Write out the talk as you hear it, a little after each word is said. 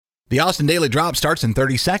The Austin Daily Drop starts in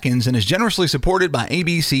 30 seconds and is generously supported by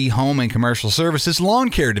ABC Home and Commercial Services Lawn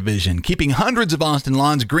Care Division, keeping hundreds of Austin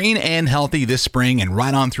lawns green and healthy this spring and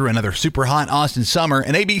right on through another super hot Austin summer.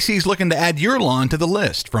 And ABC's looking to add your lawn to the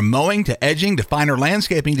list. From mowing to edging to finer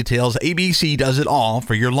landscaping details, ABC does it all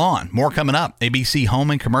for your lawn. More coming up.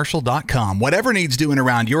 ABCHomeandCommercial.com. Whatever needs doing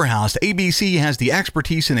around your house, ABC has the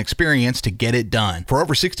expertise and experience to get it done. For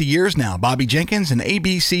over 60 years now, Bobby Jenkins and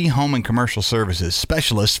ABC Home and Commercial Services,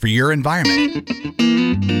 specialists for your environment.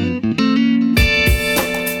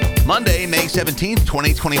 Monday, May 17th,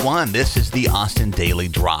 2021. This is the Austin Daily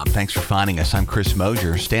Drop. Thanks for finding us. I'm Chris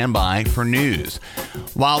Mosier. Stand by for news.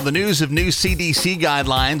 While the news of new CDC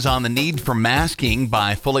guidelines on the need for masking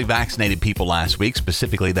by fully vaccinated people last week,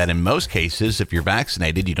 specifically that in most cases, if you're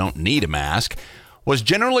vaccinated, you don't need a mask, was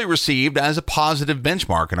generally received as a positive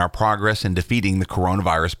benchmark in our progress in defeating the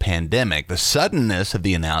coronavirus pandemic, the suddenness of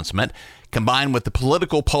the announcement combined with the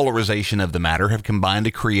political polarization of the matter have combined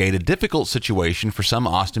to create a difficult situation for some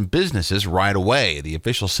Austin businesses right away. The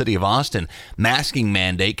official City of Austin masking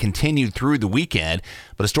mandate continued through the weekend,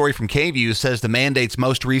 but a story from KVUE says the mandate's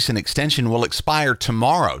most recent extension will expire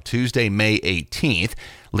tomorrow, Tuesday, May 18th,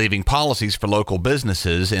 leaving policies for local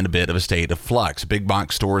businesses in a bit of a state of flux. Big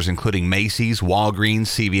box stores including Macy's, Walgreens,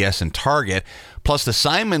 CVS, and Target, plus the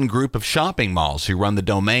Simon Group of shopping malls who run the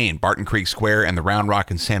Domain, Barton Creek Square, and the Round Rock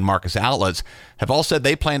and San Marcos outlets have all said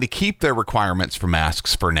they plan to keep their requirements for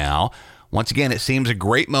masks for now. Once again, it seems a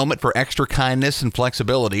great moment for extra kindness and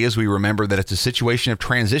flexibility as we remember that it's a situation of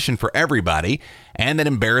transition for everybody and that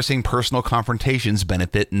embarrassing personal confrontations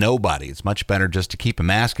benefit nobody. It's much better just to keep a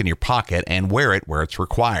mask in your pocket and wear it where it's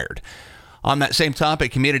required. On that same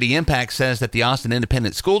topic, Community Impact says that the Austin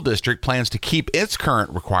Independent School District plans to keep its current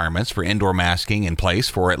requirements for indoor masking in place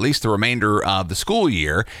for at least the remainder of the school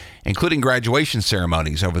year, including graduation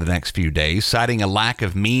ceremonies over the next few days, citing a lack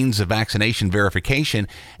of means of vaccination verification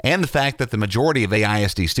and the fact that the majority of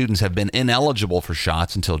AISD students have been ineligible for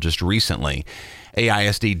shots until just recently.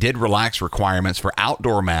 AISD did relax requirements for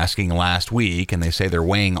outdoor masking last week, and they say they're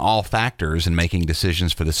weighing all factors in making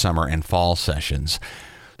decisions for the summer and fall sessions.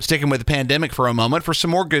 Sticking with the pandemic for a moment, for some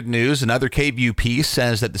more good news, another KVUE piece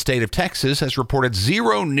says that the state of Texas has reported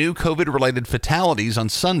 0 new COVID-related fatalities on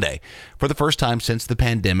Sunday for the first time since the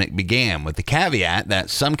pandemic began, with the caveat that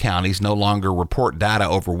some counties no longer report data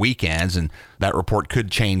over weekends, and that report could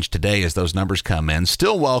change today as those numbers come in.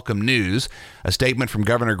 Still welcome news. A statement from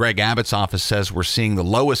Governor Greg Abbott's office says we're seeing the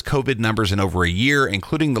lowest COVID numbers in over a year,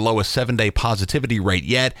 including the lowest 7-day positivity rate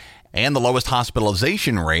yet, and the lowest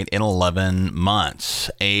hospitalization rate in 11 months.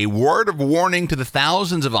 A word of warning to the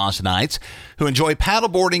thousands of Austinites who enjoy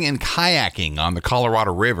paddleboarding and kayaking on the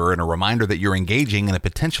Colorado River, and a reminder that you're engaging in a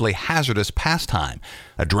potentially hazardous pastime.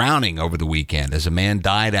 A drowning over the weekend as a man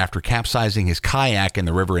died after capsizing his kayak in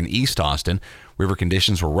the river in East Austin. River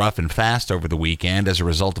conditions were rough and fast over the weekend as a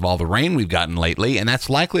result of all the rain we've gotten lately, and that's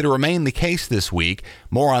likely to remain the case this week.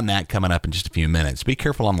 More on that coming up in just a few minutes. Be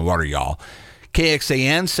careful on the water, y'all.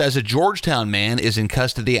 KXAN says a Georgetown man is in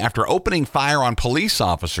custody after opening fire on police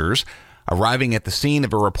officers. Arriving at the scene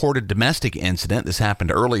of a reported domestic incident, this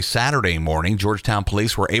happened early Saturday morning. Georgetown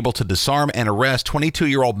police were able to disarm and arrest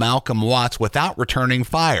 22-year-old Malcolm Watts without returning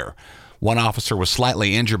fire. One officer was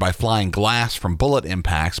slightly injured by flying glass from bullet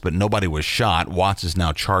impacts, but nobody was shot. Watts is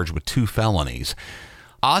now charged with 2 felonies.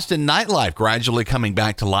 Austin nightlife gradually coming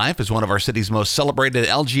back to life as one of our city's most celebrated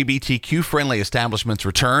LGBTQ-friendly establishments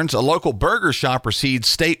returns. A local burger shop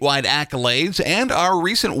receives statewide accolades, and our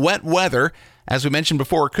recent wet weather, as we mentioned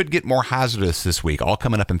before, could get more hazardous this week. All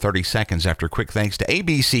coming up in 30 seconds after a quick thanks to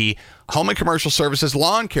ABC Home and Commercial Services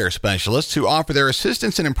lawn care specialists who offer their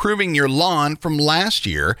assistance in improving your lawn from last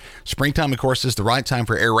year. Springtime, of course, is the right time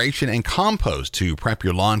for aeration and compost to prep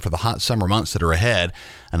your lawn for the hot summer months that are ahead.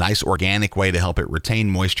 A nice organic way to help it retain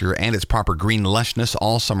moisture and its proper green lushness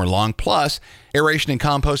all summer long. Plus, aeration and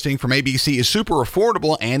composting from ABC is super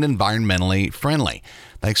affordable and environmentally friendly.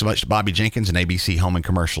 Thanks so much to Bobby Jenkins and ABC Home and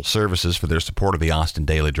Commercial Services for their support of the Austin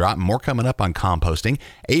Daily Drop. More coming up on composting.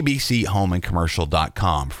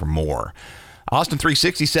 ABCHomeandCommercial.com for more. Austin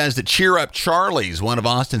 360 says that Cheer Up Charlie's, one of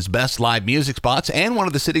Austin's best live music spots and one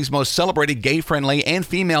of the city's most celebrated gay-friendly and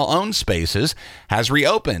female-owned spaces, has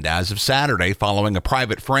reopened as of Saturday following a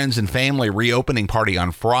private friends and family reopening party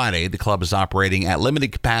on Friday. The club is operating at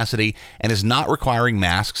limited capacity and is not requiring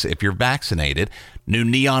masks if you're vaccinated. New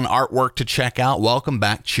neon artwork to check out. Welcome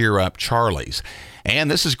back, Cheer Up Charlie's.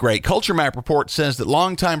 And this is great. Culture Map report says that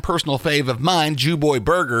longtime personal fave of mine, Jew Boy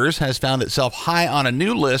Burgers, has found itself high on a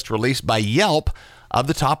new list released by Yelp of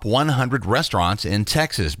the top 100 restaurants in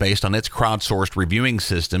Texas. Based on its crowdsourced reviewing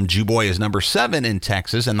system, Juboy is number 7 in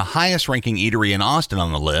Texas and the highest ranking eatery in Austin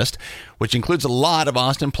on the list, which includes a lot of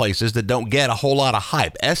Austin places that don't get a whole lot of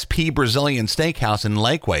hype. SP Brazilian Steakhouse in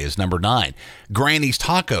Lakeway is number 9. Granny's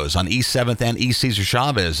Tacos on East 7th and East Cesar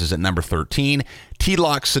Chavez is at number 13.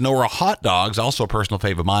 T-Lock Sonora Hot Dogs, also a personal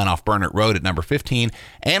favorite of mine, off Burnett Road at number 15.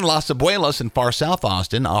 And Las Abuelas in far south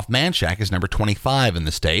Austin off Manchac is number 25 in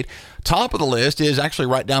the state. Top of the list is actually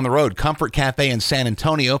right down the road. Comfort Cafe in San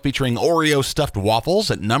Antonio featuring Oreo stuffed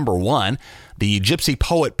waffles at number 1. The Gypsy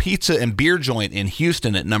Poet Pizza and Beer Joint in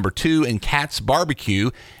Houston at number 2. And Cat's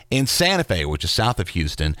Barbecue in Santa Fe, which is south of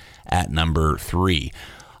Houston, at number 3.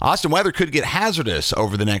 Austin weather could get hazardous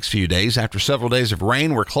over the next few days. After several days of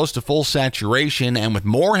rain, we're close to full saturation, and with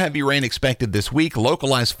more heavy rain expected this week,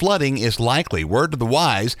 localized flooding is likely. Word to the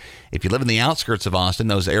wise, if you live in the outskirts of Austin,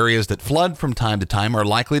 those areas that flood from time to time are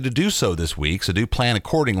likely to do so this week, so do plan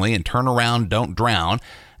accordingly and turn around, don't drown.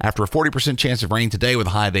 After a 40% chance of rain today with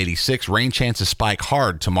a high of 86, rain chances spike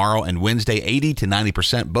hard tomorrow and Wednesday, 80 to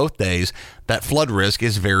 90% both days. That flood risk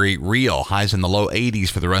is very real. Highs in the low 80s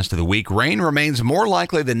for the rest of the week. Rain remains more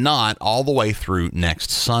likely than not all the way through next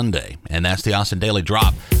Sunday. And that's the Austin Daily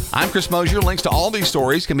Drop. I'm Chris Mosier. Links to all these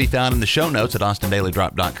stories can be found in the show notes at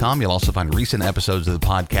austindailydrop.com. You'll also find recent episodes of the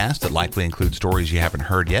podcast that likely include stories you haven't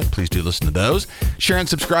heard yet. Please do listen to those. Share and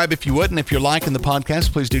subscribe if you would. And if you're liking the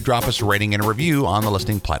podcast, please do drop us a rating and a review on the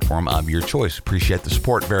listening platform of your choice. Appreciate the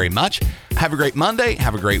support very much. Have a great Monday.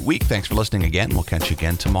 Have a great week. Thanks for listening again. We'll catch you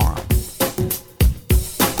again tomorrow.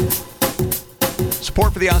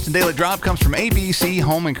 Support for the Austin Daily Drop comes from ABC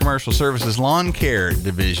Home and Commercial Services Lawn Care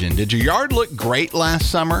Division. Did your yard look great last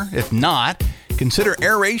summer? If not, consider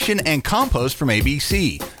aeration and compost from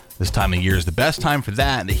ABC. This time of year is the best time for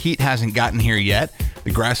that. The heat hasn't gotten here yet.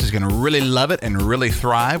 The grass is going to really love it and really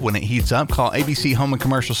thrive when it heats up. Call ABC Home and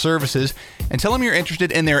Commercial Services and tell them you're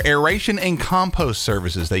interested in their aeration and compost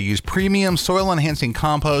services. They use premium soil-enhancing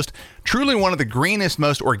compost, truly one of the greenest,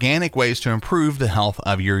 most organic ways to improve the health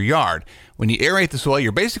of your yard. When you aerate the soil,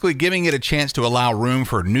 you're basically giving it a chance to allow room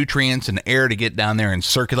for nutrients and air to get down there and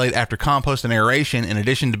circulate. After compost and aeration, in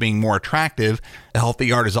addition to being more attractive, a healthy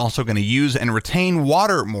yard is also going to use and retain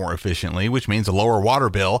water more efficiently, which means a lower water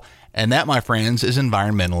bill. And that, my friends, is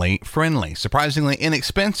environmentally friendly. Surprisingly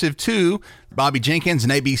inexpensive, too. Bobby Jenkins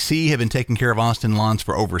and ABC have been taking care of Austin lawns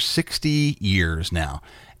for over 60 years now.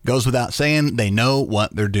 Goes without saying, they know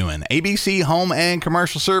what they're doing. ABC Home and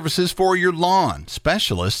Commercial Services for your lawn.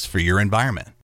 Specialists for your environment.